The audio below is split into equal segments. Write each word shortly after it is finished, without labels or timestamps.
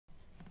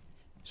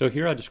So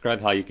here I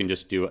describe how you can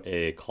just do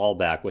a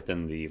callback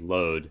within the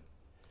load.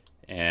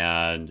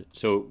 And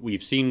so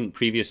we've seen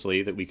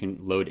previously that we can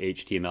load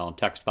HTML and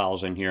text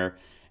files in here,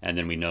 and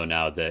then we know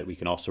now that we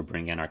can also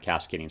bring in our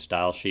cascading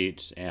style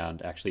sheets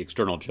and actually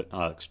external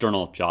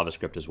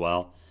JavaScript as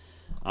well.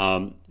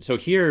 So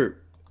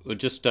here we'll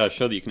just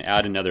show that you can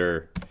add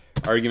another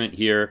argument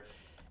here,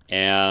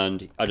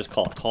 and I'll just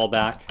call it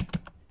callback.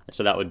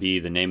 So that would be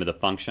the name of the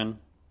function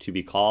to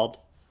be called.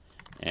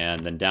 And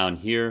then down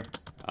here,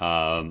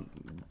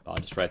 I'll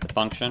just write the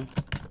function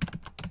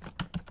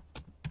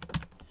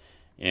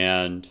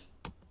and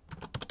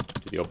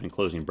do the opening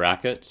closing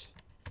brackets.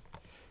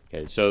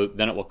 Okay, so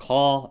then it will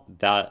call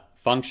that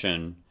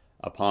function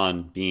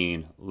upon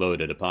being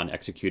loaded, upon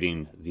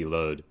executing the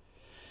load.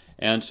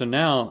 And so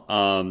now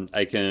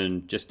I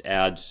can just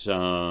add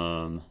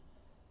some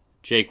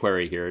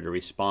jQuery here to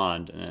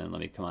respond. And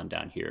let me come on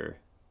down here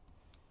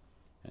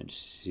and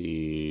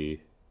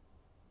see.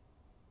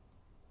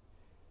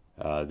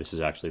 This is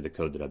actually the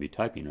code that I'll be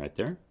typing right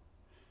there.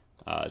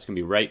 It's going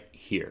to be right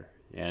here.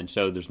 And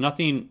so there's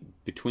nothing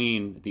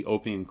between the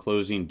opening and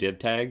closing div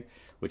tag,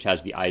 which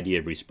has the ID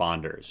of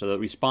responder. So the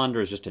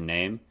responder is just a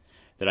name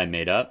that I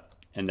made up,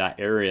 and that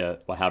area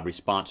will have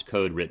response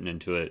code written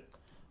into it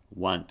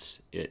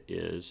once it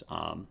is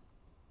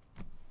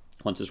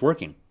once it's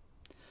working.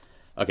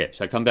 Okay,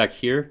 so I come back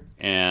here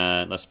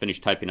and let's finish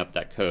typing up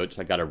that code.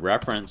 So I got to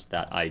reference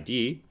that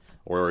ID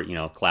or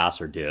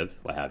class or div,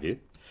 what have you.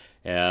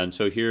 And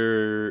so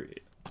here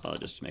I'll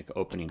just make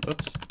opening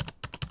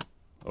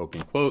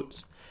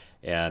quotes,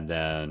 and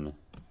then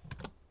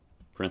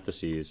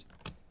parentheses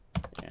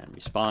and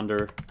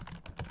responder,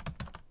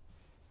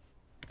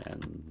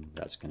 and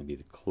that's going to be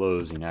the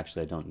closing.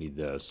 Actually, I don't need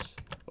this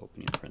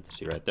opening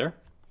parenthesis right there.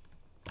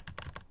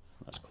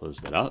 Let's close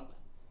that up.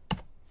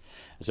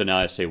 And so now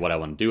I say what I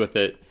want to do with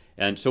it.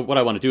 And so what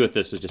I want to do with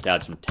this is just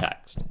add some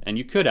text. And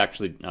you could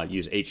actually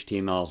use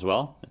HTML as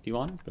well if you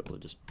want, but we'll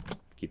just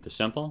keep this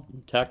simple,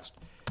 text.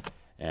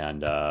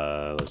 And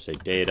let's say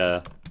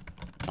data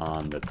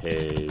on the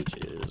page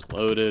is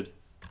loaded.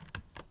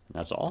 And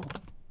that's all.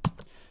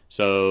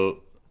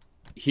 So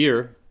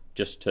here,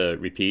 just to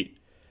repeat,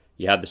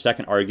 you have the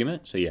second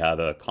argument. So you have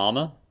a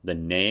comma, the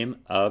name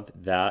of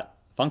that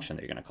function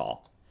that you're going to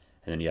call.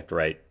 And then you have to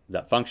write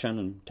that function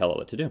and tell it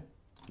what to do.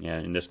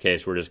 And in this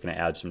case, we're just going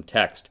to add some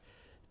text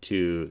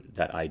to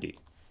that ID.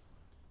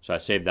 So I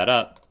save that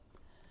up,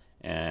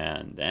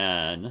 and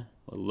then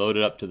we'll load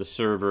it up to the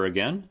server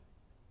again.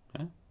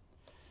 Okay.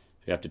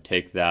 So you have to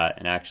take that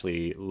and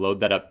actually load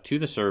that up to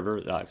the server.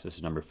 This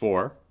is number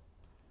 4.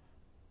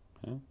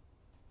 Okay.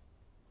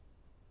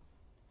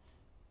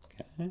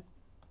 Okay.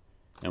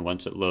 And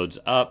once it loads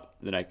up,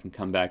 then I can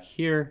come back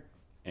here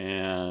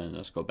and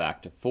let's go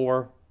back to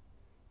 4.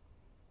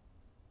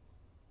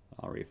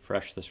 I'll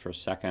refresh this for a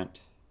second.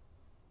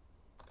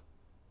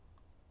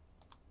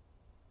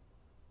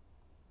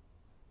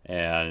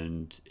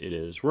 And it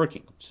is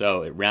working.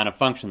 So it ran a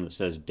function that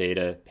says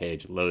data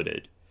page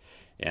loaded.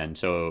 And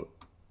so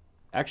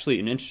actually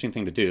an interesting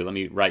thing to do, let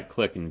me right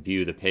click and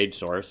view the page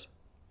source.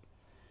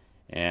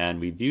 And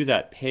we view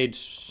that page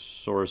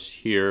source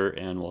here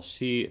and we'll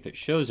see if it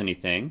shows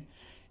anything.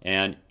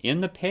 And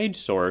in the page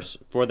source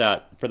for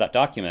that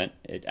document,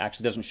 it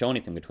actually doesn't show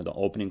anything between the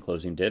opening and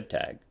closing div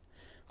tag.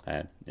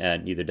 Okay?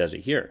 And neither does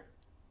it here.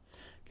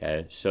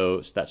 Okay,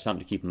 so that's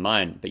something to keep in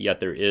mind, but yet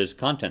there is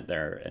content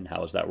there. And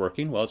how is that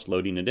working? Well, it's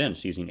loading it in.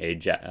 It's using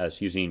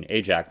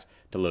Ajax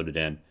to load it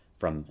in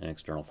from an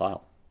external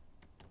file.